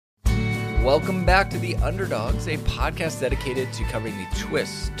Welcome back to The Underdogs, a podcast dedicated to covering the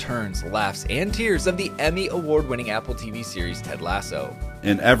twists, turns, laughs, and tears of the Emmy Award-winning Apple TV series Ted Lasso.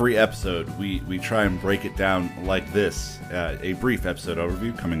 In every episode, we try and break it down like this. A brief episode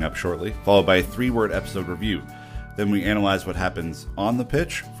overview coming up shortly, followed by a 3-word episode review. Then we analyze what happens on the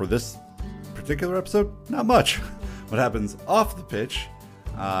pitch. For this particular episode, not much. What happens off the pitch,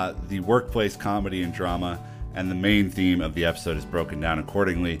 the workplace comedy and drama, and the main theme of the episode is broken down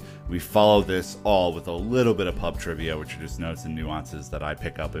accordingly. We follow this all with a little bit of pub trivia, which are just notes and nuances that I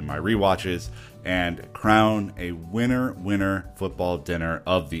pick up in my rewatches, and crown a winner football dinner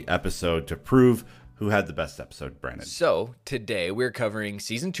of the episode to prove who had the best episode, Brandon. So, today we're covering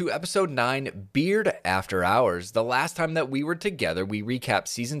Season 2, Episode 9, Beard After Hours. The last time that we were together, we recapped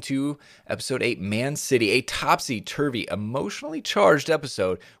Season 2, Episode 8, Man City, a topsy-turvy, emotionally charged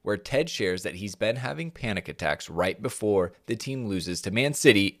episode where Ted shares that he's been having panic attacks right before the team loses to Man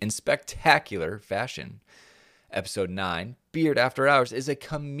City in spectacular fashion. Episode 9, Beard After Hours, is a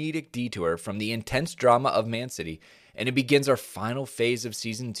comedic detour from the intense drama of Man City, and it begins our final phase of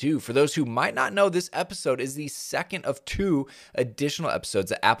Season 2. For those who might not know, this episode is the second of 2 additional episodes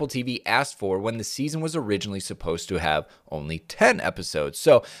that Apple TV asked for when the season was originally supposed to have only 10 episodes.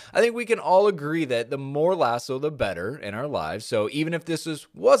 So I think we can all agree that the more Lasso, the better in our lives. So even if this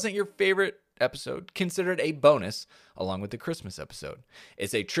wasn't your favorite episode, consider it a bonus along with the Christmas episode.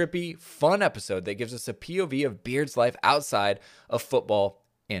 It's a trippy, fun episode that gives us a POV of Beard's life outside of football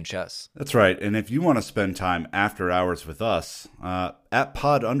and chess. That's right. And if you want to spend time after hours with us, at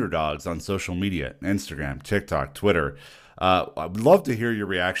Pod Underdogs on social media, Instagram, TikTok, Twitter, I would love to hear your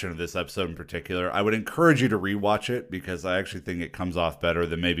reaction to this episode in particular. I would encourage you to rewatch it because I actually think it comes off better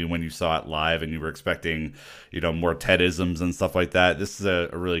than maybe when you saw it live and you were expecting, more Ted-isms and stuff like that. This is a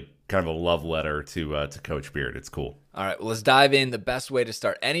really kind of a love letter to Coach Beard. It's cool. All right, well, let's dive in. The best way to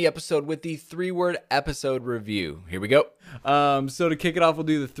start any episode with the 3-word episode review. Here we go. So to kick it off, we'll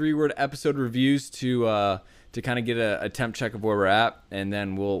do the 3-word episode reviews to kind of get a temp check of where we're at, and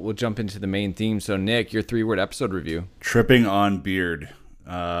then we'll jump into the main theme. So Nick, your 3-word episode review. Tripping on Beard.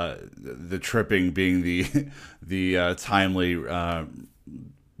 The tripping being the timely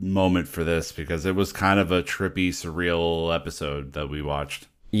moment for this because it was kind of a trippy, surreal episode that we watched.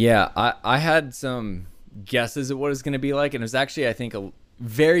 Yeah, I had some guesses at what it was going to be like, and it was actually, I think,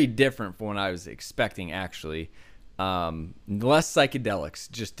 very different from what I was expecting, actually. Less psychedelics,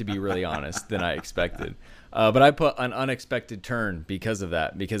 just to be really honest, than I expected. But I put an unexpected turn because of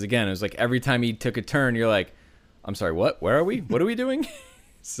that. Because, again, it was like every time he took a turn, you're like, I'm sorry, what? Where are we? What are we doing?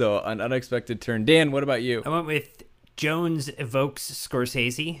 So, an unexpected turn. Dan, what about you? I went with Jones evokes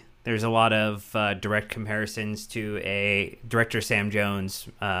Scorsese. There's a lot of direct comparisons to director Sam Jones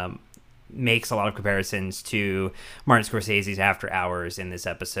makes a lot of comparisons to Martin Scorsese's After Hours in this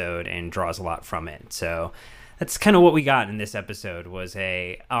episode and draws a lot from it. So that's kind of what we got in this episode was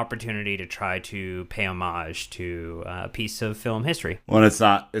a opportunity to try to pay homage to a piece of film history. Well, it's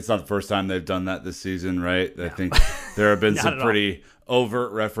not the first time they've done that this season, right? No. I think there have been some pretty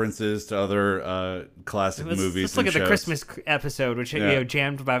overt references to other classic movies. Let's look at the Christmas episode, which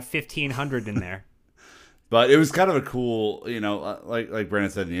jammed about 1,500 in there. But it was kind of a cool, like Brandon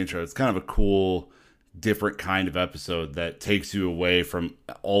said in the intro, it's kind of a cool, different kind of episode that takes you away from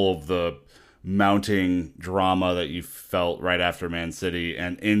all of the mounting drama that you felt right after Man City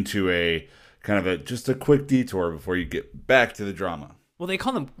and into a kind of just a quick detour before you get back to the drama. Well, they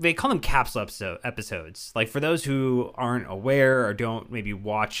call them capsule episodes. Like for those who aren't aware or don't maybe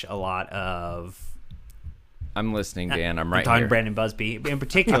watch a lot of. I'm listening, Dan. I'm right I'm talking here. Brandon Busby in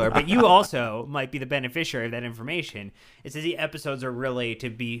particular, but you also might be the beneficiary of that information. It's that the episodes are really to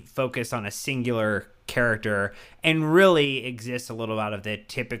be focused on a singular character and really exist a little out of the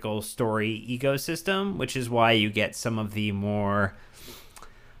typical story ecosystem, which is why you get some of the more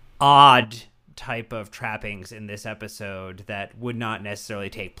odd type of trappings in this episode that would not necessarily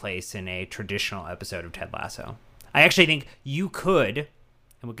take place in a traditional episode of Ted Lasso. I actually think you could, and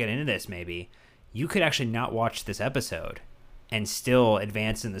we'll get into this maybe, you could actually not watch this episode and still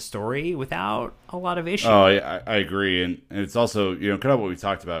advance in the story without a lot of issue. Oh, yeah, I agree. And it's also, kind of what we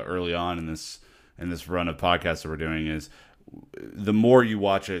talked about early on in this run of podcasts that we're doing is the more you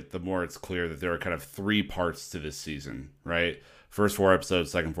watch it, the more it's clear that there are kind of 3 parts to this season, right? First 4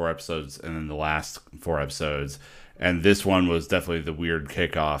 episodes, second 4 episodes, and then the last 4 episodes. And this one was definitely the weird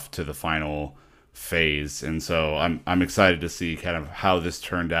kickoff to the final phase. And so I'm excited to see kind of how this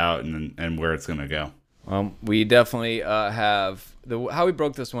turned out and where it's going to go. We definitely have how we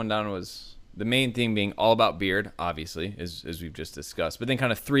broke this one down was The main theme being all about beard, obviously, as we've just discussed. But then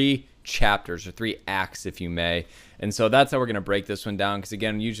kind of 3 chapters or 3 acts, if you may. And so that's how we're going to break this one down. Because,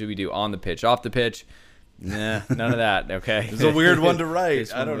 again, usually we do on the pitch, off the pitch. Nah, none of that, okay? It's a weird one to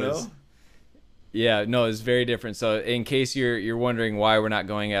write. I don't know. Yeah, no, it's very different. So in case you're wondering why we're not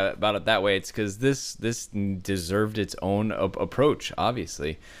going about it that way, it's because this deserved its own approach,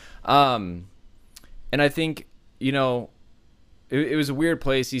 obviously. And I think, it was a weird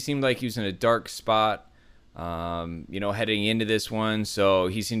place. He seemed like he was in a dark spot, heading into this one. So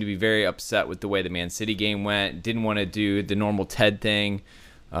he seemed to be very upset with the way the Man City game went. Didn't want to do the normal Ted thing.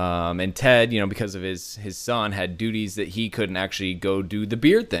 And Ted, because of his son, had duties that he couldn't actually go do the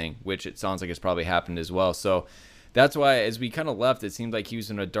beard thing, which it sounds like it's probably happened as well. So that's why, as we kind of left, it seemed like he was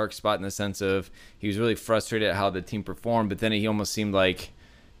in a dark spot in the sense of he was really frustrated at how the team performed. But then he almost seemed like,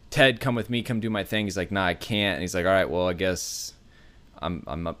 Ted, come with me, come do my thing. He's like, nah, I can't. And he's like, all right, well, I guess I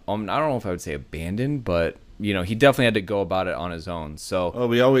don't know if I would say abandoned, but he definitely had to go about it on his own. So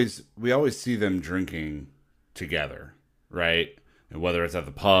we always see them drinking together, right? And whether it's at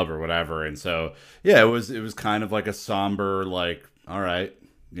the pub or whatever. And so it was kind of like a somber, like, all right,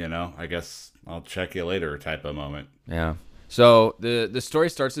 I guess I'll check you later type of moment. Yeah. So the story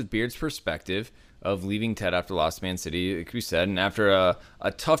starts with Beard's perspective of leaving Ted after lost Man City, like we said, and after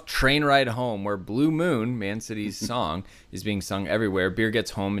a tough train ride home where Blue Moon, Man City's song, is being sung everywhere, Beard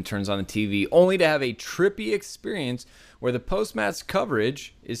gets home and turns on the TV, only to have a trippy experience where the post-match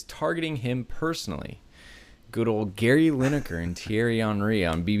coverage is targeting him personally. Good old Gary Lineker and Thierry Henry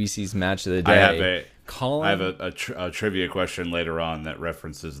on BBC's Match of the Day. I have a trivia question later on that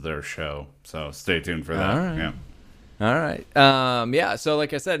references their show, so stay tuned for that. All right. Yeah. All right. So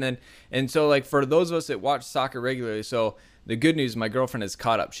like I said, and so like for those of us that watch soccer regularly, so the good news, my girlfriend is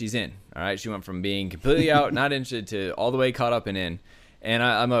caught up. She's in. All right. She went from being completely out, not interested, to all the way caught up and in. And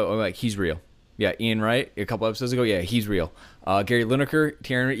I'm like, he's real. Yeah. Ian Wright, a couple episodes ago. Yeah, he's real. Gary Lineker,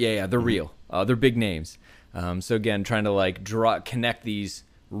 Thierry, yeah, they're real. They're big names. So again, trying to connect these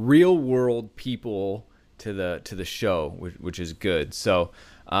real world people to the show, which is good. So,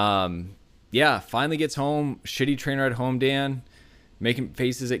 finally gets home. Shitty train ride home, Dan, making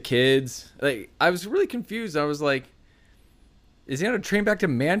faces at kids. Like, I was really confused. I was like, is he on a train back to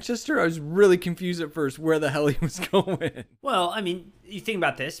Manchester? I was really confused at first where the hell he was going. Well, I mean, you think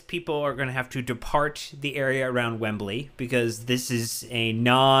about this. People are going to have to depart the area around Wembley because this is a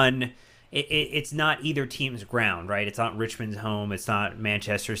it's not either team's ground, right? It's not Richmond's home. It's not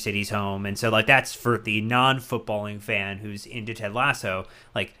Manchester City's home. And so, like, that's for the non-footballing fan who's into Ted Lasso.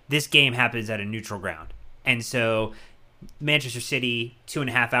 Like, this game happens at a neutral ground. And so Manchester City,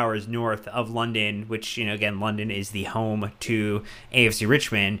 2.5 hours north of London, which, again, London is the home to AFC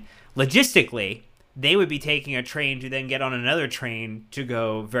Richmond. Logistically, they would be taking a train to then get on another train to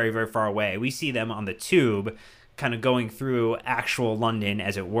go very, very far away. We see them on the tube kind of going through actual London,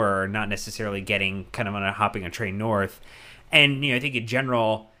 as it were, not necessarily getting kind of hopping a train north. And, I think in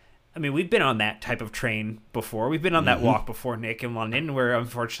general, I mean, we've been on that type of train before. We've been on that walk before, Nick, in London, where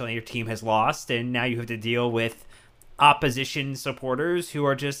unfortunately your team has lost, and now you have to deal with opposition supporters who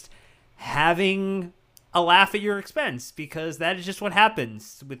are just having a laugh at your expense, because that is just what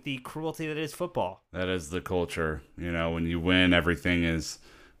happens with the cruelty that is football. That is the culture. When you win, everything is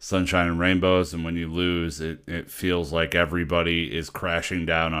sunshine and rainbows, and when you lose, it feels like everybody is crashing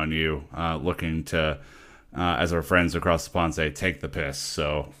down on you, looking to, as our friends across the pond say, take the piss.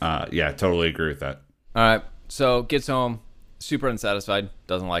 So, totally agree with that. All right, so gets home, super unsatisfied,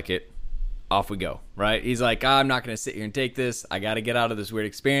 doesn't like it. Off we go, right? He's like, I'm not going to sit here and take this. I got to get out of this weird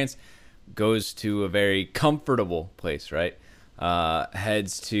experience. Goes to a very comfortable place, right?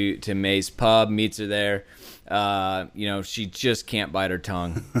 Heads to May's pub, meets her there. She just can't bite her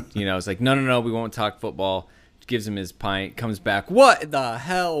tongue. It's like, no, we won't talk football. Gives him his pint, comes back. What the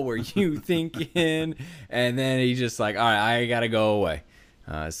hell were you thinking? And then he's just like, all right, I gotta go away.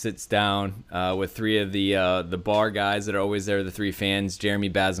 Sits down with 3 of the bar guys that are always there, the 3 fans, Jeremy,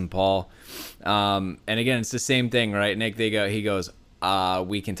 Baz, and Paul. And again, it's the same thing, right, Nick? He goes,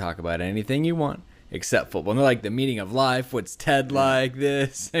 we can talk about anything you want except football. And they're like, the meaning of life, what's Ted like,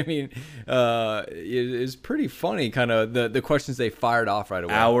 this? I mean, it's pretty funny, kind of the questions they fired off right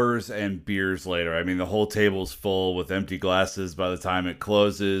away. Hours and beers later. I mean, the whole table's full with empty glasses by the time it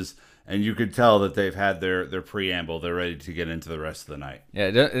closes, and you could tell that they've had their preamble. They're ready to get into the rest of the night. Yeah,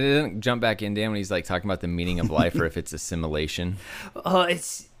 it doesn't jump back in, Dan, when he's like talking about the meaning of life or if it's assimilation.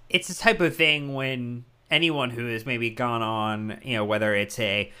 It's the type of thing when anyone who has maybe gone on, whether it's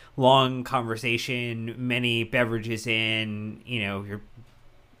a long conversation, many beverages in, you're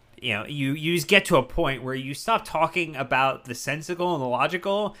you just get to a point where you stop talking about the sensical and the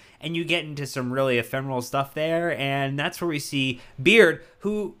logical, and you get into some really ephemeral stuff there. And that's where we see Beard,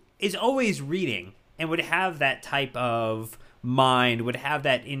 who is always reading and would have that type of mind, would have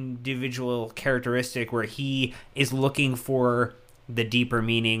that individual characteristic where he is looking for the deeper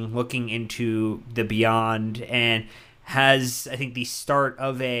meaning, looking into the beyond, and has, I think, the start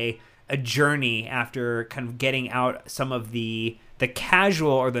of a journey after kind of getting out some of the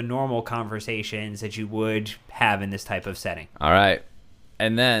casual or the normal conversations that you would have in this type of setting. All right.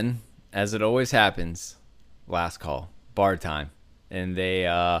 And then, as it always happens, last call, bar time. And they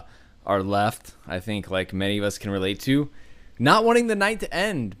are left, I think, like many of us can relate to, not wanting the night to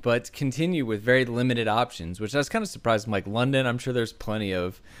end, but continue with very limited options, which I was kind of surprised. I'm like, London, I'm sure there's plenty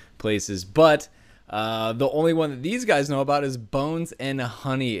of places, but the only one that these guys know about is Bones and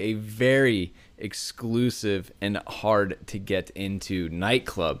Honey, a very exclusive and hard to get into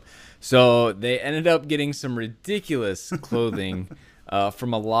nightclub. So they ended up getting some ridiculous clothing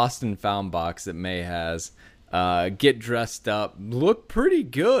from a lost and found box that May has. Get dressed up, look pretty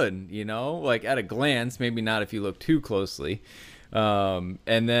good, like at a glance, maybe not if you look too closely. And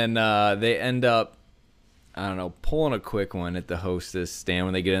then they end up, I don't know, pulling a quick one at the hostess stand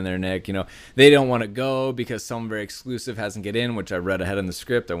when they get in there, Nick. They don't want to go because someone very exclusive hasn't get in, which I read ahead in the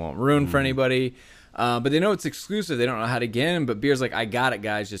script. I won't ruin for anybody. But they know it's exclusive. They don't know how to get in. But Beer's like, I got it,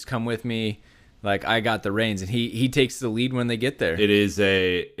 guys. Just come with me. Like, I got the reins. And he takes the lead when they get there. It's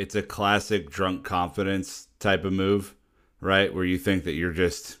a classic drunk confidence type of move, right? Where you think that you're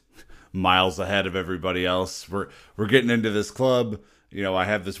just miles ahead of everybody else. We're getting into this club. I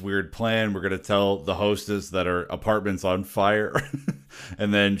have this weird plan. We're going to tell the hostess that her apartment's on fire.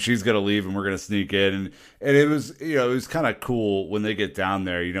 And then she's going to leave and we're going to sneak in. And it was, it was kind of cool when they get down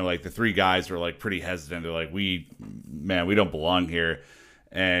there, like the three guys were like pretty hesitant. They're like, we don't belong here.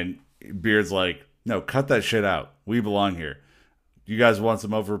 And Beard's like, no, cut that shit out. We belong here. You guys want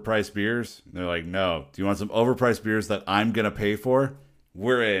some overpriced beers? And they're like, no. Do you want some overpriced beers that I'm going to pay for?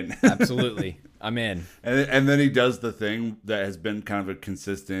 We're in. Absolutely. I'm in. And then he does the thing that has been kind of a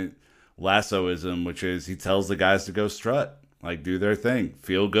consistent Lassoism, which is he tells the guys to go strut, like do their thing,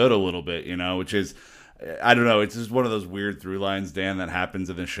 feel good a little bit, which is, I don't know, it's just one of those weird through lines, Dan, that happens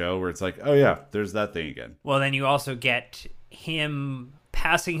in the show where it's like, oh yeah, there's that thing again. Well, then you also get him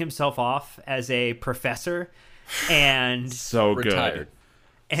passing himself off as a professor and so retired.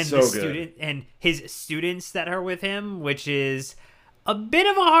 Good. And so the good. student and his students that are with him, which is a bit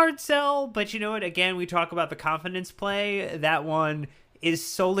of a hard sell, but you know what? Again, we talk about the confidence play. That one is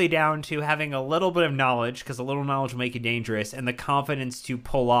solely down to having a little bit of knowledge, because a little knowledge will make you dangerous, and the confidence to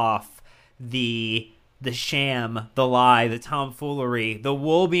pull off the sham, the lie, the tomfoolery, the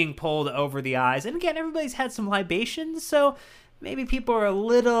wool being pulled over the eyes. And again, everybody's had some libations, so maybe people are a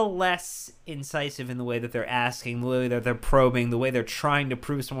little less incisive in the way that they're asking, the way that they're probing, the way they're trying to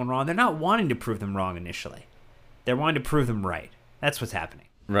prove someone wrong. They're not wanting to prove them wrong initially. They're wanting to prove them right. That's what's happening.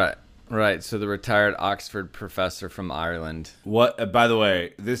 Right. So the retired Oxford professor from Ireland. What? By the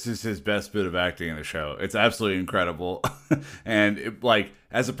way, this is his best bit of acting in the show. It's absolutely incredible. And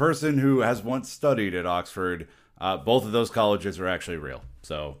as a person who has once studied at Oxford, both of those colleges are actually real.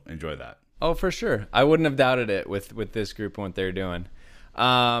 So enjoy that. Oh, for sure. I wouldn't have doubted it with this group and what they're doing.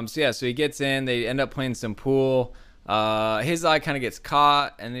 So he gets in. They end up playing some pool. His eye kind of gets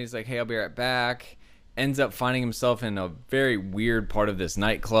caught, and he's like, hey, I'll be right back. Ends up finding himself in a very weird part of this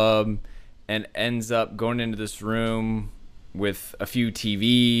nightclub and ends up going into this room with a few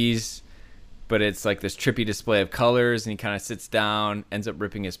TVs, but it's like this trippy display of colors, and he kind of sits down, ends up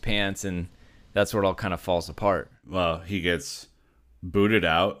ripping his pants, and that's where it all kind of falls apart. Well, he gets booted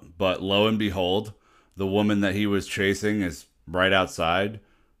out, but lo and behold, the woman that he was chasing is right outside.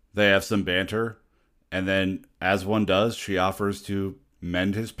 They have some banter, and then, as one does, she offers to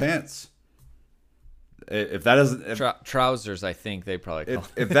mend his pants. If that doesn't trousers, I think they probably call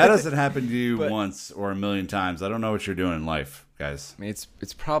if that doesn't happen to you once or a million times, I don't know what you're doing in life, guys. I mean,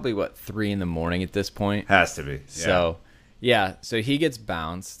 it's probably 3 a.m. at this point. Has to be. Yeah. So he gets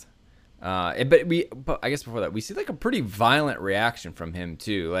bounced. But I guess before that, we see like a pretty violent reaction from him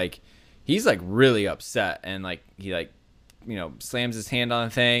too. Like he's like really upset, and like he slams his hand on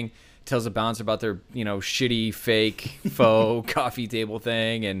the thing, tells the bouncer about their shitty fake faux coffee table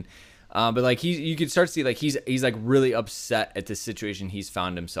thing, and. But like you could start to see like he's like really upset at the situation he's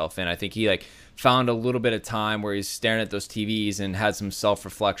found himself in. I think he like found a little bit of time where he's staring at those TVs and had some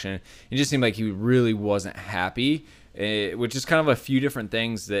self-reflection. It just seemed like he really wasn't happy, which is kind of a few different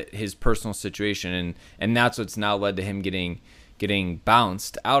things that his personal situation and that's what's now led to him getting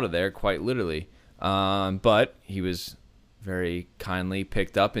bounced out of there quite literally. But he was very kindly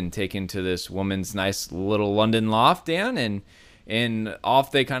picked up and taken to this woman's nice little London loft, Dan, and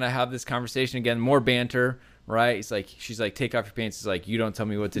off they kind of have this conversation again, more banter, right? She's like, take off your pants. He's like, you don't tell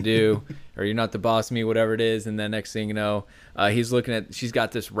me what to do, or you're not the boss of me, whatever it is. And then next thing you know, he's looking at, she's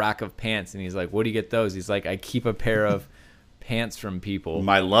got this rack of pants, and he's like, what do you get those? He's like, I keep a pair of pants from people.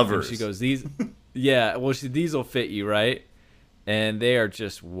 My lovers. And she goes, these, yeah, well, these will fit you, right? And they are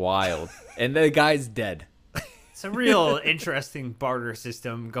just wild. And the guy's dead. It's a real interesting barter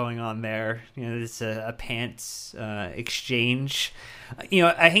system going on there. You know, it's a pants exchange. You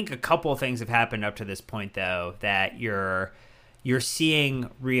know, I think a couple of things have happened up to this point, though, that you're seeing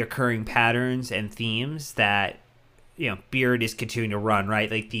reoccurring patterns and themes that, you know, Beard is continuing to run,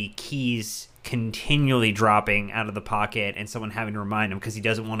 right? Like the keys continually dropping out of the pocket and someone having to remind him because he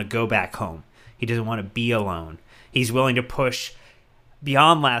doesn't want to go back home. He doesn't want to be alone. He's willing to push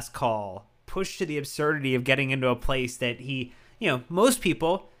beyond last call, push to the absurdity of getting into a place that he, you know, most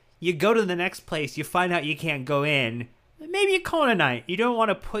people, you go to the next place, you find out you can't go in, maybe you call it a night. You don't want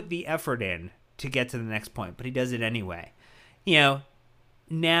to put the effort in to get to the next point, but he does it anyway. You know,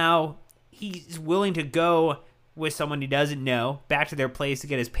 now he's willing to go with someone he doesn't know back to their place to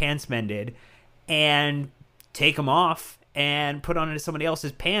get his pants mended and take them off and put on somebody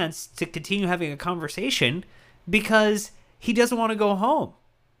else's pants to continue having a conversation because he doesn't want to go home.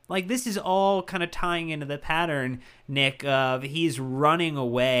 Like, this is all kind of tying into the pattern, Nick, of he's running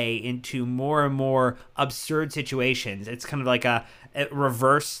away into more and more absurd situations. It's kind of like a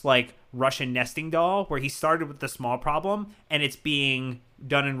reverse, like, Russian nesting doll, where he started with the small problem, and it's being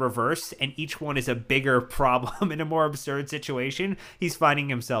done in reverse, and each one is a bigger problem in a more absurd situation he's finding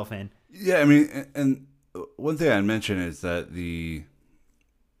himself in. Yeah, I mean, and one thing I'd mention is that the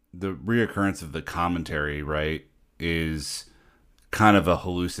reoccurrence of the commentary, right, is kind of a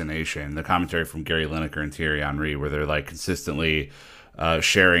hallucination. The commentary from Gary Lineker and Thierry Henry, where they're like consistently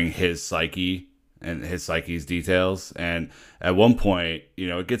sharing his psyche and his psyche's details. And at one point, you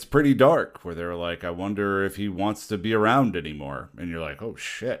know, it gets pretty dark where they're like, I wonder if he wants to be around anymore. And you're like, oh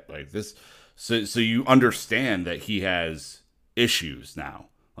shit, like this. So you understand that he has issues now.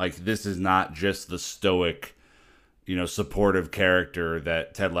 Like, this is not just the stoic, you know, supportive character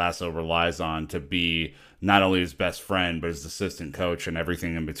that Ted Lasso relies on to be not only his best friend, but his assistant coach and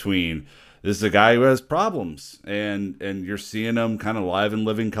everything in between. This is a guy who has problems, and you're seeing him kind of live in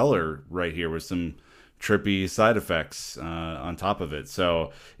living color right here with some trippy side effects on top of it.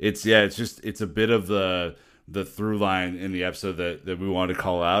 So it's a bit of the through line in the episode that we wanted to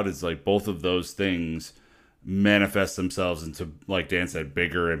call out is like both of those things manifest themselves into, like Dan said,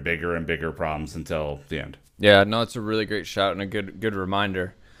 bigger and bigger and bigger problems until the end. Yeah, no, it's a really great shout and a good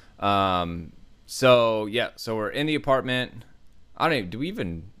reminder. So we're in the apartment. I don't even, do we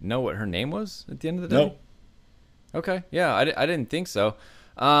even know what her name was at the end of the day? No. Okay, yeah, I didn't think so.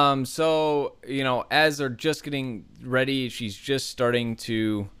 So, you know, as they're just getting ready, she's just starting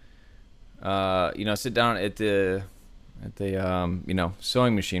to, sit down at the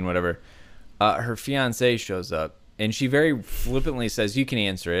sewing machine, whatever. Her fiance shows up, and she very flippantly says, "You can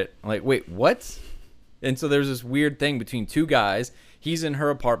answer it." I'm like, wait, what? And so there's this weird thing between two guys. He's in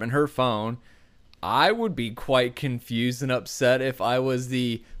her apartment, her phone. I would be quite confused and upset if I was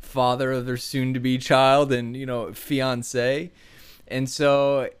the father of their soon-to-be child and, you know, fiance. And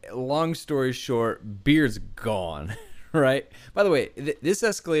so, long story short, Beard's gone, right? By the way, this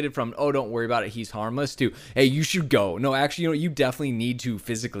escalated from, oh, don't worry about it, he's harmless, to, hey, you should go. No, actually, you know, you definitely need to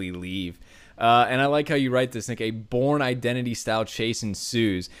physically leave. And I like how you write this, Nick. A Bourne Identity-style chase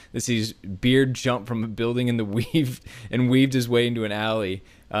ensues. This is Beard jumped from a building in the weaved his way into an alley,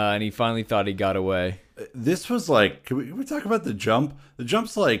 and he finally thought he got away. This was like, can we talk about the jump? The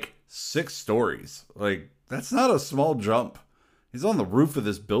jump's like 6 stories. Like, that's not a small jump. He's on the roof of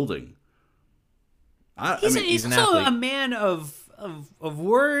this building. He's also a man of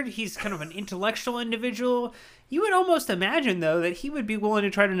word. He's kind of an intellectual individual. You would almost imagine, though, that he would be willing to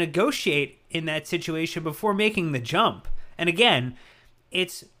try to negotiate in that situation before making the jump. And again,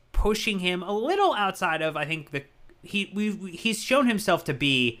 it's pushing him a little outside of, I think, he's shown himself to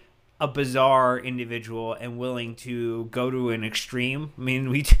be a bizarre individual and willing to go to an extreme. I mean,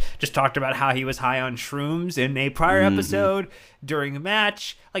 we just talked about how he was high on shrooms in a prior episode during a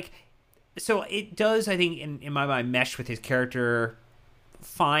match. Like, so it does, I think, in my mind, mesh with his character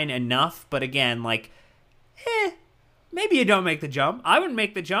fine enough. But again, like, maybe you don't make the jump. I wouldn't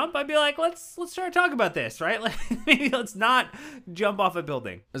make the jump. I'd be like, let's try to talk about this, right? Like, maybe let's not jump off a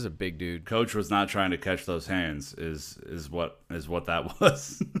building. That's a big dude. Coach was not trying to catch those hands. Is what that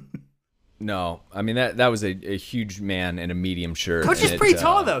was. No, I mean that was a huge man in a medium shirt. Coach is pretty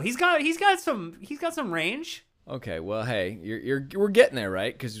tall though. He's got some range. Okay, well, hey, we're getting there,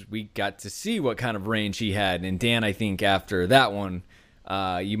 right? Because we got to see what kind of range he had, and Dan, I think after that one,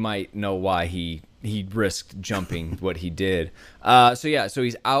 you might know why he risked jumping what he did. So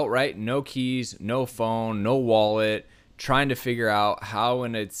he's out, right? No keys, no phone, no wallet, trying to figure out how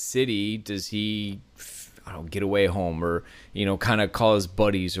in a city does he, I don't know, get away home, or kind of call his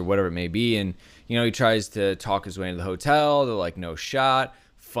buddies or whatever it may be, and he tries to talk his way into the hotel. They're like, no shot.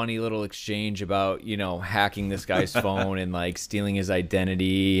 Funny little exchange about hacking this guy's phone and like stealing his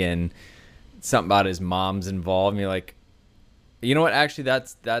identity, and something about his mom's involved, and you're like, you know what, actually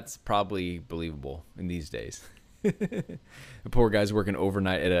that's probably believable in these days. The poor guy's working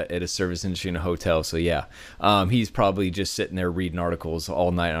overnight at a service industry in a hotel, so yeah, he's probably just sitting there reading articles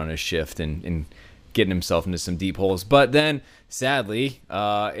all night on his shift and getting himself into some deep holes. But then sadly,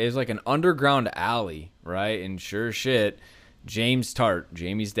 it's like an underground alley, right? And sure shit, James Tart,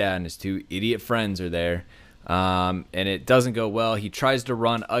 Jamie's dad, and his two idiot friends are there. And it doesn't go well. He tries to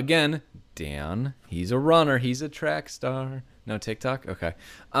run again. Dan, he's a runner. He's a track star. No TikTok? Okay.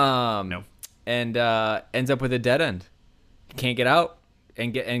 No. And ends up with a dead end. Can't get out.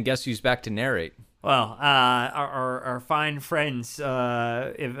 And guess who's back to narrate? Well, our fine friends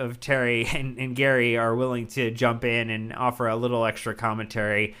of Terry and Gary are willing to jump in and offer a little extra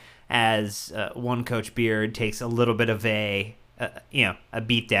commentary as one Coach Beard takes a little bit of a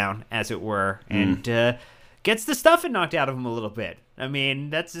beat down, as it were, and gets the stuffing knocked out of him a little bit. I mean,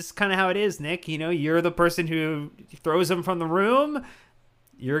 that's just kind of how it is, Nick. You're the person who throws him from the room.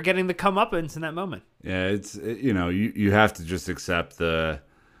 You're getting the comeuppance in that moment. Yeah, you have to just accept the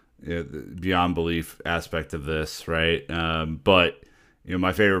beyond belief aspect of this, right? But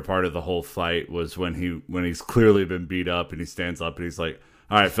my favorite part of the whole fight was when he's clearly been beat up and he stands up and he's like,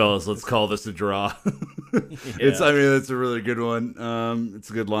 all right, fellas, let's call this a draw. It's a really good one. It's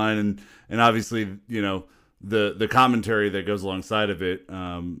a good line. And obviously, the commentary that goes alongside of it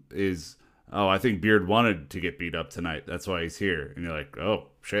is, I think Beard wanted to get beat up tonight. That's why he's here. And you're like, oh,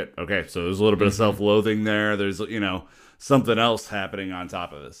 shit. Okay, so there's a little bit of self-loathing there. There's, something else happening on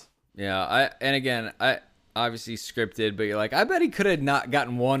top of this. Yeah, I obviously scripted, but you're like, I bet he could have not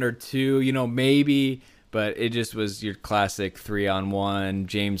gotten one or two, maybe. But it just was your classic 3-on-1.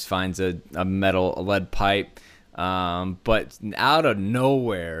 James finds a lead pipe. But out of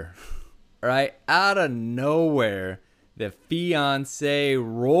nowhere, right? Out of nowhere, the fiance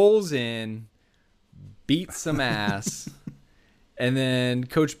rolls in, beats some ass, and then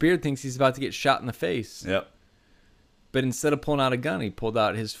Coach Beard thinks he's about to get shot in the face. Yep. But instead of pulling out a gun, he pulled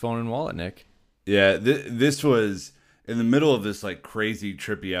out his phone and wallet, Nick. Yeah, this was in the middle of this like crazy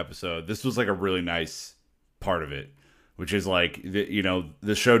trippy episode. This was like a really nice part of it, which is like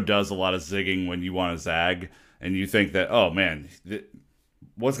the show does a lot of zigging when you want to zag, and you think that, oh man,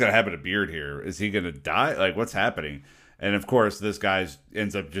 what's gonna happen to Beard here? Is he gonna die? Like, what's happening? And of course, this guy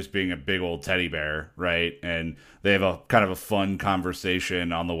ends up just being a big old teddy bear, right? And they have a kind of a fun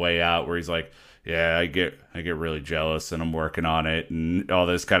conversation on the way out where he's like, yeah, I get really jealous and I'm working on it and all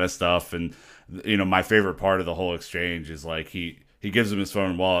this kind of stuff. And my favorite part of the whole exchange is like he gives him his phone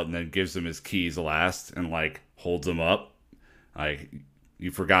and wallet and then gives him his keys last and like holds them up. Like,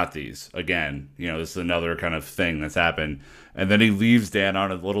 you forgot these again. This is another kind of thing that's happened. And then he leaves Dan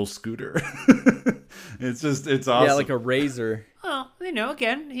on a little scooter. It's awesome. Yeah, like a razor. Well,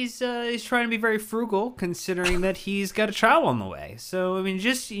 again, he's trying to be very frugal, considering that he's got a child on the way. So, I mean,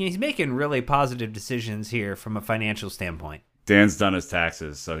 he's making really positive decisions here from a financial standpoint. Dan's done his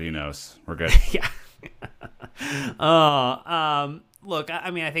taxes, so he knows. We're good. Yeah. Look,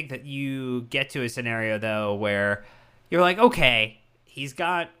 I mean, I think that you get to a scenario, though, where you're like, okay, he's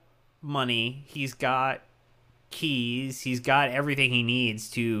got money, he's got keys, he's got everything he needs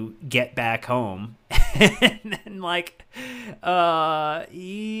to get back home. And then, like,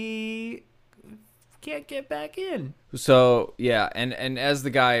 he can't get back in. So, yeah, and as the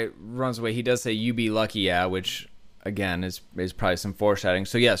guy runs away, he does say, you be lucky, yeah, which, again, is probably some foreshadowing.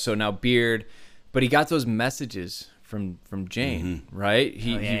 So, yeah, so now Beard, but he got those messages from Jane, right?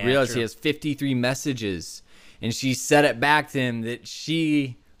 He realized he has 53 messages, and she said it back to him that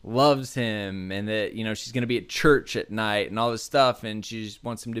she loves him and that, she's going to be at church at night and all this stuff, and she just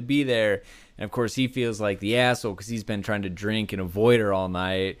wants him to be there. And, of course, he feels like the asshole because he's been trying to drink and avoid her all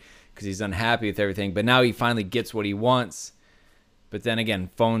night because he's unhappy with everything. But now he finally gets what he wants. But then, again,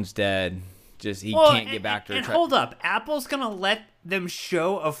 phone's dead. He can't get back to her. And hold up, Apple's gonna let them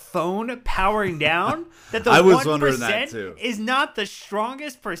show a phone powering down? That the I was wondering that 1% too. Is not the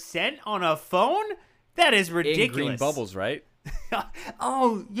strongest percent on a phone? That is ridiculous. In green bubbles, right?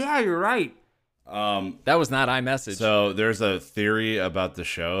 Oh yeah, you're right. That was not iMessage. So there's a theory about the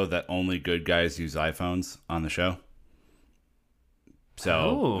show that only good guys use iPhones on the show.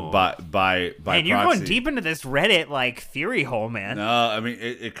 So by Man, proxy, you're going deep into this Reddit like theory hole, man. No, I mean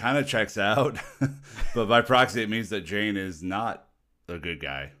it kind of checks out, but by proxy it means that Jane is not a good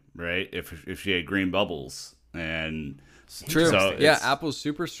guy, right? If she had green bubbles and True. So yeah, Apple's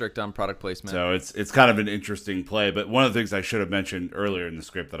super strict on product placement. So it's kind of an interesting play. But one of the things I should have mentioned earlier in the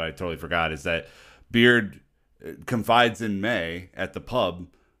script that I totally forgot is that Beard confides in May at the pub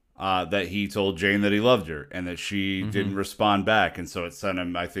that he told Jane that he loved her and that she didn't respond back. And so it sent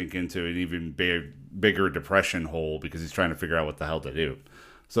him, I think, into an even bigger depression hole because he's trying to figure out what the hell to do.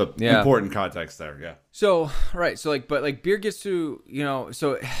 So important context there, yeah. So, right. So, but Beard gets to,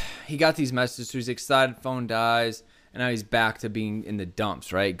 so he got these messages. So he's excited, phone dies. And now he's back to being in the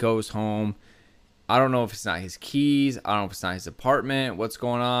dumps, right? Goes home. I don't know if it's not his keys. I don't know if it's not his apartment. What's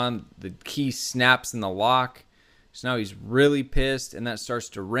going on? The key snaps in the lock. So now he's really pissed, and that starts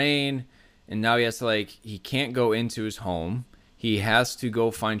to rain. And now he has to, he can't go into his home. He has to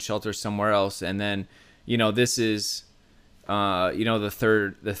go find shelter somewhere else. And then, this is,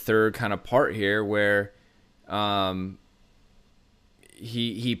 the third kind of part here where,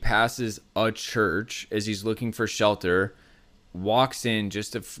 He passes a church as he's looking for shelter, walks in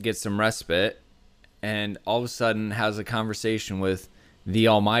just to get some respite, and all of a sudden has a conversation with the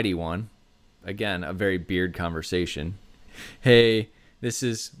Almighty One. Again, a very Beard conversation. Hey, this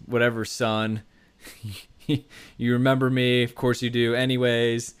is whatever, son. You remember me? Of course you do.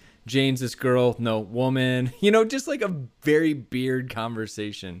 Anyways, Jane's this girl, no woman. Just like a very Beard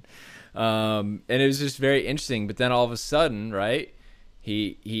conversation. And it was just very interesting. But then all of a sudden, right?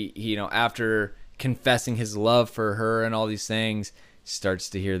 He after confessing his love for her and all these things, starts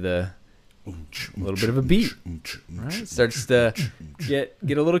to hear a little bit of a beat, right? Starts to get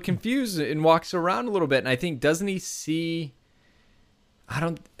a little confused and walks around a little bit. And I think, doesn't he see?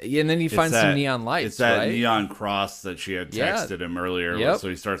 And then he finds some neon lights. It's that right? neon cross that she had texted him earlier. Yep. So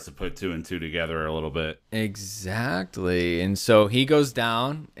he starts to put two and two together a little bit. Exactly. And so he goes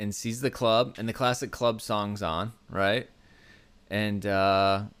down and sees the club, and the classic club song's on, right? And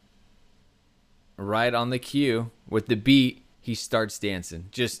right on the cue with the beat, he starts dancing.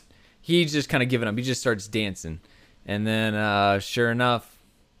 He's just kind of giving up. He just starts dancing. And then, sure enough,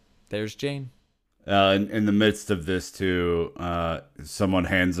 there's Jane. In the midst of this, too, someone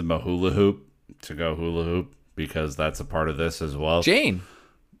hands him a hula hoop to go hula hoop because that's a part of this as well. Jane.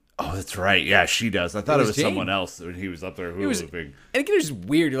 Oh, that's right. Yeah, she does. I thought it was Jane. Someone else when he was up there hula hooping. And it was just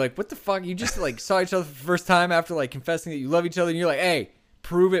weird. You're like, what the fuck? You just saw each other for the first time after confessing that you love each other, and you're like, hey,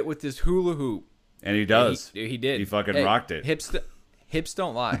 prove it with this hula hoop. And he does. He did. He fucking rocked it. Hips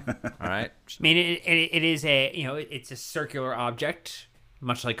don't lie. All right. I mean, it is it's a circular object,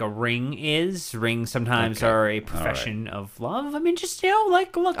 much like a ring is. Rings sometimes are a profession of love. I mean, just look.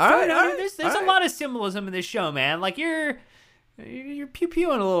 There's a lot of symbolism in this show, man. Like you're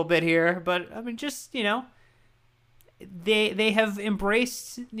pew-pewing a little bit here, but I mean, just they have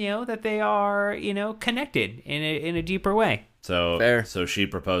embraced that they are connected in a deeper way. So Fair. So she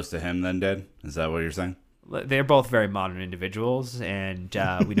proposed to him then, Dad? Is that what you're saying? They're both very modern individuals, and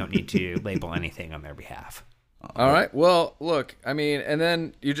we don't need to label anything on their behalf. All right. Well, look, I mean, and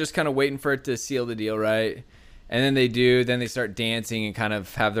then you're just kind of waiting for it to seal the deal, right? And then they do. Then they start dancing and kind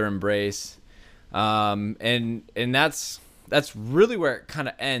of have their embrace, and that's really where it kind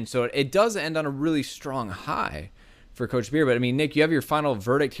of ends. So it does end on a really strong high for Coach Beard. But I mean, Nick, you have your final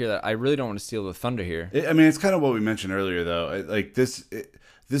verdict here that I really don't want to steal the thunder here. I mean, it's kind of what we mentioned earlier, though.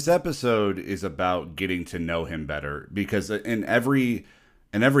 This episode is about getting to know him better because in every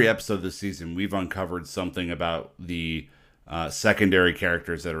episode this season, we've uncovered something about the secondary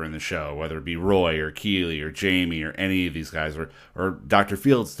characters that are in the show, whether it be Roy or Keeley or Jamie or any of these guys or Dr.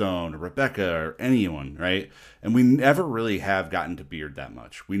 Fieldstone or Rebecca or anyone, right? And we never really have gotten to Beard that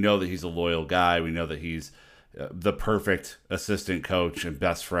much. We know that he's a loyal guy. We know that he's the perfect assistant coach and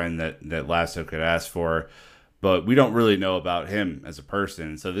best friend that Lasso could ask for. But we don't really know about him as a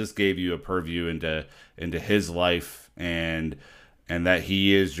person. So this gave you a purview into his life and that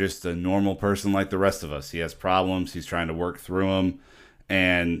he is just a normal person like the rest of us. He has problems. He's trying to work through them.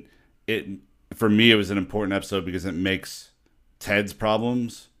 And for me, it was an important episode because it makes Ted's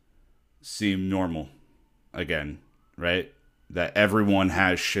problems seem normal again, right? That everyone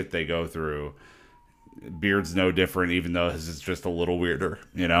has shit they go through. Beard's no different, even though his is just a little weirder,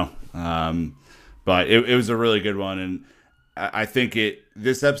 But it was a really good one. And I think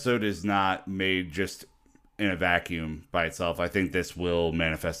this episode is not made just in a vacuum by itself. I think this will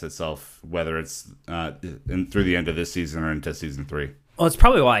manifest itself, whether it's through the end of this season or into season 3. Well, it's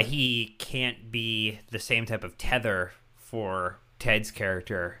probably why he can't be the same type of tether for Ted's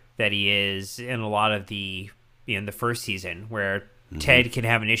character that he is in a lot of the first season, where Ted can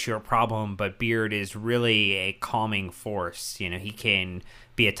have an issue or problem, but Beard is really a calming force. He can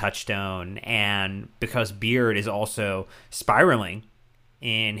be a touchstone, and because Beard is also spiraling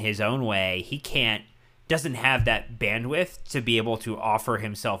in his own way, he doesn't have that bandwidth to be able to offer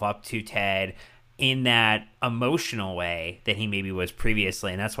himself up to Ted in that emotional way that he maybe was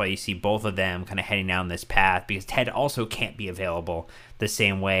previously. And that's why you see both of them kind of heading down this path, because Ted also can't be available the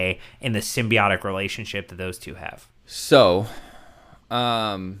same way in the symbiotic relationship that those two have. So,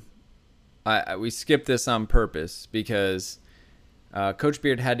 we skipped this on purpose because Coach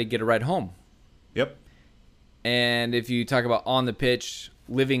Beard had to get a ride home. Yep. And if you talk about on the pitch,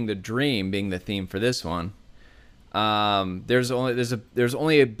 living the dream being the theme for this one, there's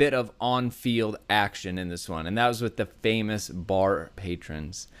only a bit of on-field action in this one, and that was with the famous bar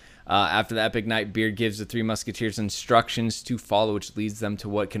patrons. After the epic night, Beard gives the Three Musketeers instructions to follow, which leads them to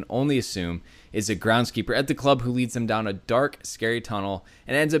what can only assume is a groundskeeper at the club who leads them down a dark, scary tunnel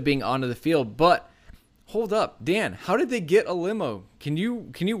and ends up being onto the field. But hold up, Dan, how did they get a limo? Can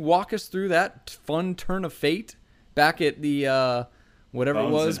you walk us through that fun turn of fate back at the whatever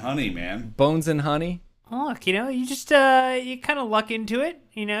Bones it was? Bones and Honey, man. Bones and Honey? Look, you just you kind of luck into it.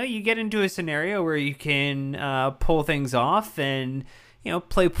 You get into a scenario where you can pull things off and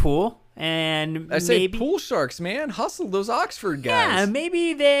play pool. And I say maybe, pool sharks, man. Hustle those Oxford guys. Yeah,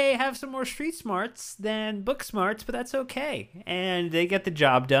 maybe they have some more street smarts than book smarts, but that's okay. And they get the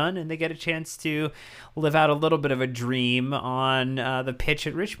job done, and they get a chance to live out a little bit of a dream on the pitch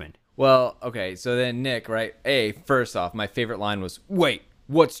at Richmond. Well, okay, so then Nick, right? First off, my favorite line was, wait,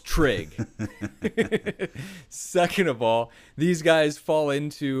 what's trig? Second of all, these guys fall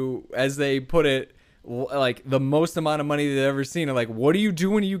into, as they put it, like the most amount of money they've ever seen. And like, what do you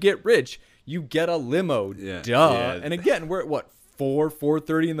do when you get rich? You get a limo. Yeah, duh. yeah. And again, we're at what,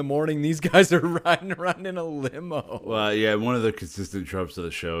 4:30 in the morning? These guys are riding around in a limo. Well, yeah, one of the consistent tropes of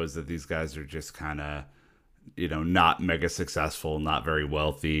the show is that these guys are just kind of, not mega successful, not very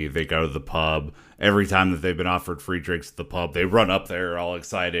wealthy. They go to the pub. Every time that they've been offered free drinks at the pub, they run up there all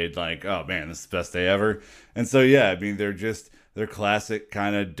excited, like, oh man, this is the best day ever. And so, yeah, I mean, they're classic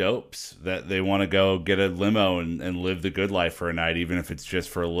kind of dopes that they want to go get a limo and live the good life for a night, even if it's just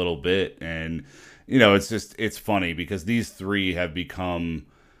for a little bit. And, it's funny because these three have become,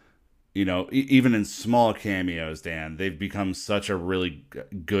 even in small cameos, Dan, they've become such a really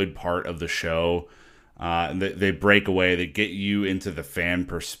good part of the show. They break away. They get you into the fan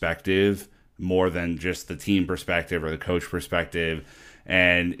perspective more than just the team perspective or the coach perspective.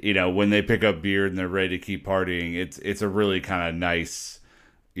 And, when they pick up Beard and they're ready to keep partying, it's a really kind of nice,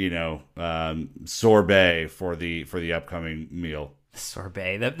 sorbet for the upcoming meal.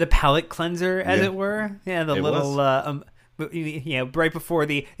 Sorbet, the palate cleanser, as it were. Yeah, the little, right before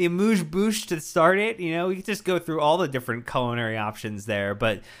the amuse-bouche to start it. We could just go through all the different culinary options there.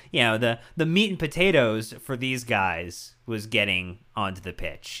 But, the meat and potatoes for these guys was getting onto the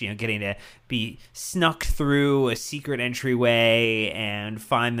pitch, getting to be snuck through a secret entryway and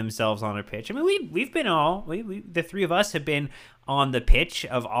find themselves on a pitch. I mean, we've been the three of us have been on the pitch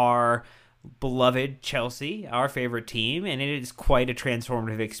of our beloved Chelsea, our favorite team, and it is quite a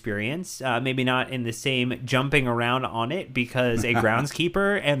transformative experience. Maybe not in the same jumping around on it, because a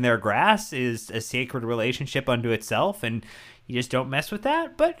groundskeeper and their grass is a sacred relationship unto itself, and you just don't mess with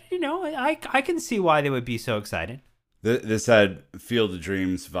that. But, I can see why they would be so excited. This had Field of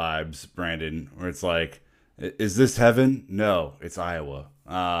Dreams vibes, Brandon, where it's like, is this heaven? No, it's Iowa.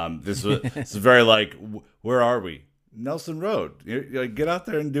 This is very like, where are we? Nelson Road. Get out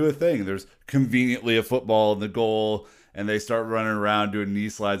there and do a thing. There's conveniently a football in the goal, and they start running around doing knee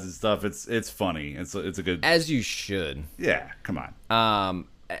slides and stuff. It's funny. It's a good, as you should. Yeah, come on.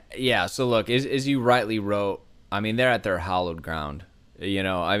 Yeah. So look, as you rightly wrote, I mean, they're at their hallowed ground.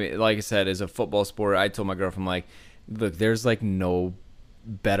 I mean, like I said, as a football sport, I told my girlfriend, like, look, there's like no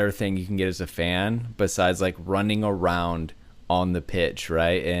better thing you can get as a fan besides like running around on the pitch,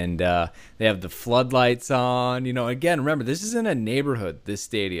 right? And they have the floodlights on. Again, remember, this is in a neighborhood, this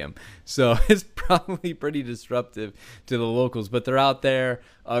stadium, so it's probably pretty disruptive to the locals, but they're out there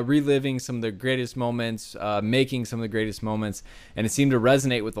reliving some of the greatest moments, making some of the greatest moments, and it seemed to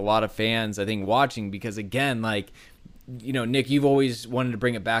resonate with a lot of fans, I think, watching, because again, like, Nick, you've always wanted to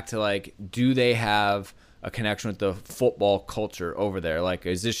bring it back to, like, do they have a connection with the football culture over there? Like,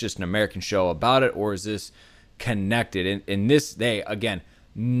 is this just an American show about it, or is this connected? In this, they again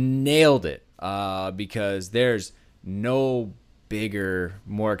nailed it. because there's no bigger,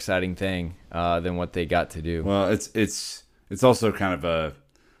 more exciting thing than what they got to do. Well, it's also kind of a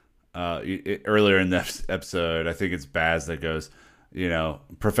earlier in the episode, I think it's Baz that goes,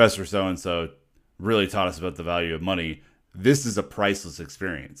 Professor so-and-so really taught us about the value of money. This is a priceless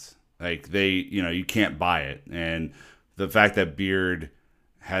experience. Like you can't buy it. And the fact that Beard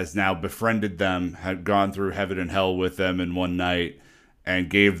has now befriended them, had gone through heaven and hell with them in one night, and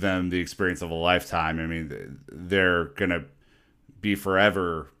gave them the experience of a lifetime. I mean, they're going to be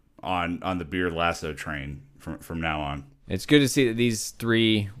forever on the Beard Lasso train from now on. It's good to see that these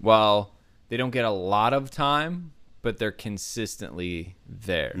three, while they don't get a lot of time, but they're consistently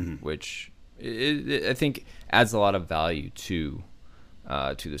there, which I think adds a lot of value to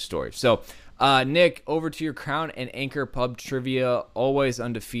the story. So, Nick, over to your Crown and Anchor Pub trivia. Always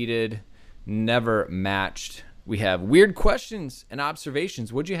undefeated, never matched. We have weird questions and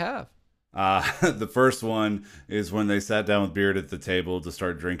observations. What'd you have? The first one is when they sat down with Beard at the table to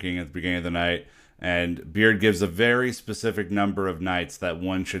start drinking at the beginning of the night, and Beard gives a very specific number of nights that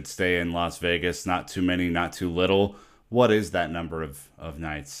one should stay in Las Vegas. Not too many, not too little. What is that number of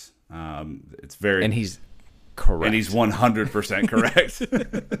nights? It's very... And he's correct. And he's 100% correct.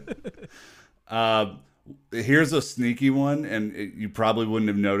 Here's a sneaky one, and you probably wouldn't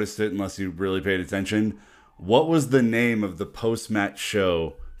have noticed it unless you really paid attention. What was the name of the post-match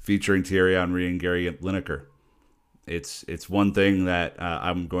show featuring Thierry Henry and Gary Lineker? It's one thing that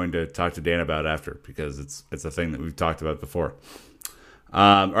I'm going to talk to Dan about after, because it's a thing that we've talked about before.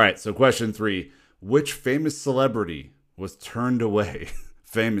 All right, so question 3. Which famous celebrity was turned away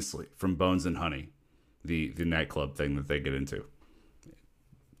famously from Bones and Honey, the nightclub thing that they get into?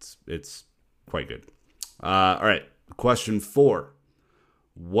 It's quite good. All right, question 4.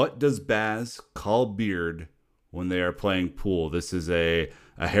 What does Baz call Beard when they are playing pool? This is a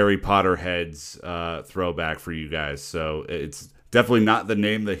Harry Potter heads throwback for you guys. So it's definitely not the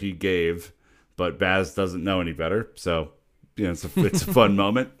name that he gave, but Baz doesn't know any better. So it's a fun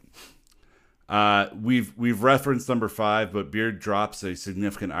moment. We've referenced number 5, but Beard drops a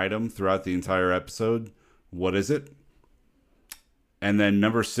significant item throughout the entire episode. What is it? And then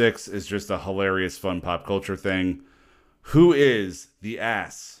number 6 is just a hilarious, fun pop culture thing. Who is the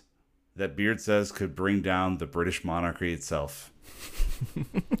ass that Beard says could bring down the British monarchy itself?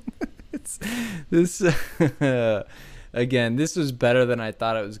 Again, this was better than I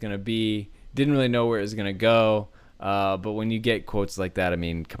thought it was going to be. Didn't really know where it was going to go. But when you get quotes like that, I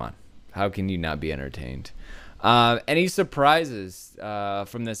mean, come on. How can you not be entertained? Any surprises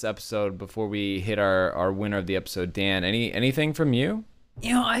from this episode before we hit our winner of the episode, Dan? Anything from you?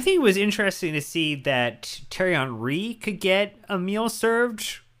 I think it was interesting to see that Thierry Henry could get a meal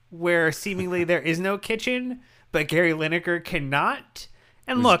served where seemingly there is no kitchen, but Gary Lineker cannot.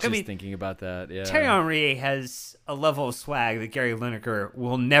 And look, thinking about that. Yeah, Thierry Henry has a level of swag that Gary Lineker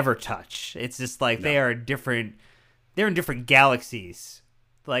will never touch. It's just like they are different. They're in different galaxies.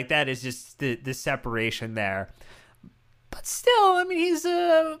 Like that is just the separation there. But still, he's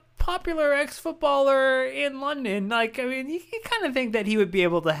a popular ex-footballer in London. You kind of think that he would be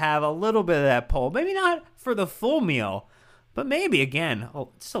able to have a little bit of that pull. Maybe not for the full meal, but maybe, again,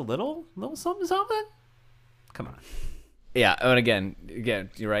 just a little something. Come on. Yeah, and again,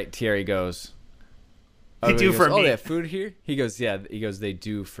 you're right. Thierry goes, They do for me. Oh, they have food here? He goes, yeah. He goes, they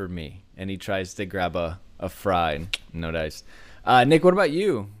do for me. And he tries to grab a fry. No dice. Nick, what about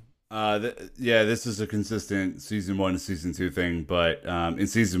you? This is a consistent season 1 to season 2 thing, but in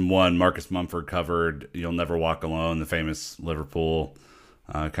season 1, Marcus Mumford covered "You'll Never Walk Alone," the famous Liverpool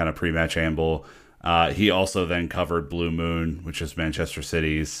kind of pre-match amble. He also then covered "Blue Moon," which is Manchester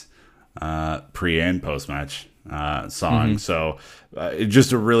City's pre and post-match song. So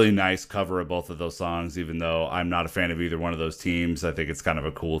just a really nice cover of both of those songs. Even though I'm not a fan of either one of those teams, I think it's kind of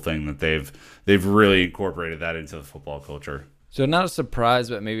a cool thing that they've really incorporated that into the football culture. So not a surprise,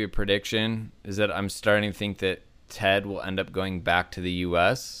 but maybe a prediction is that I'm starting to think that Ted will end up going back to the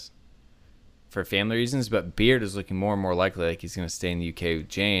U.S. for family reasons, but Beard is looking more and more likely like he's going to stay in the U.K. with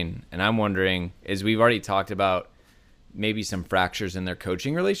Jane. And I'm wondering, as we've already talked about, maybe some fractures in their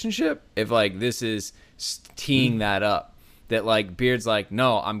coaching relationship, if this is teeing that up, that Beard's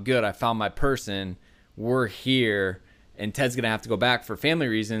no, I'm good, I found my person, we're here, and Ted's going to have to go back for family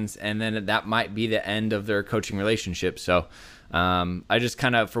reasons, and then that might be the end of their coaching relationship. So I just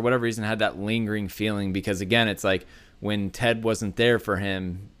kind of, for whatever reason, had that lingering feeling, because again, it's when Ted wasn't there for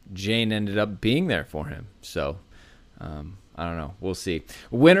him, Jane ended up being there for him. So I don't know. We'll see.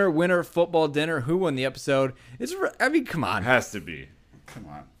 Winner football dinner. Who won the episode? Come on. It has to be. Come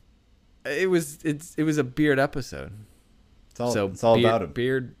on. It was a Beard episode. It's all about him.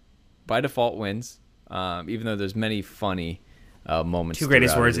 Beard by default wins, even though there's many funny moments. Two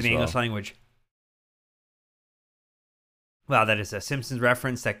greatest throughout words it in the as well. English language. Wow, that is a Simpsons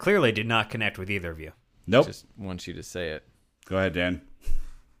reference that clearly did not connect with either of you. Nope. Just want you to say it. Go ahead, Dan.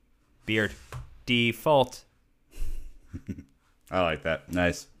 Beard. Default. I like that.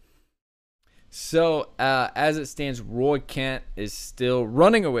 Nice. So, as it stands, Roy Kent is still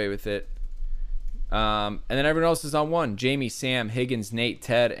running away with it. And then everyone else is on one. Jamie, Sam, Higgins, Nate,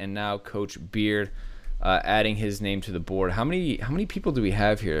 Ted, and now Coach Beard adding his name to the board. How many people do we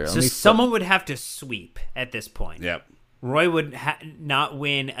have here? So someone would have to sweep at this point. Yep. Roy would not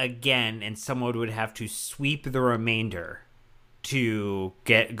win again, and someone would have to sweep the remainder to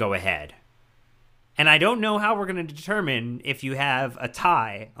go ahead. And I don't know how we're going to determine if you have a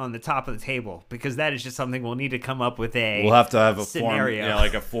tie on the top of the table, because that is just something we'll need to come up with We'll have to have a scenario.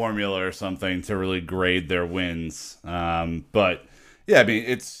 like a formula or something to really grade their wins. But yeah, I mean,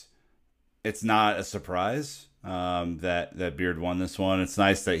 it's not a surprise that Beard won this one. It's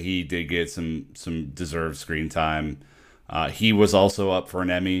nice that he did get some deserved screen time. He was also up for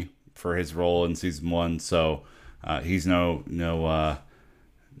an Emmy for his role in season 1, so he's no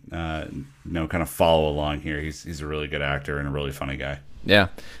kind of follow along here. He's a really good actor and a really funny guy. Yeah.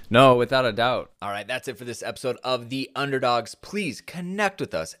 No, without a doubt. All right, that's it for this episode of The Underdogs. Please connect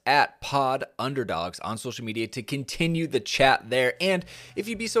with us at Pod Underdogs on social media to continue the chat there. And if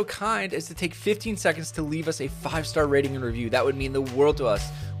you'd be so kind as to take 15 seconds to leave us a 5-star rating and review, that would mean the world to us.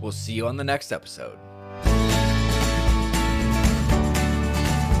 We'll see you on the next episode.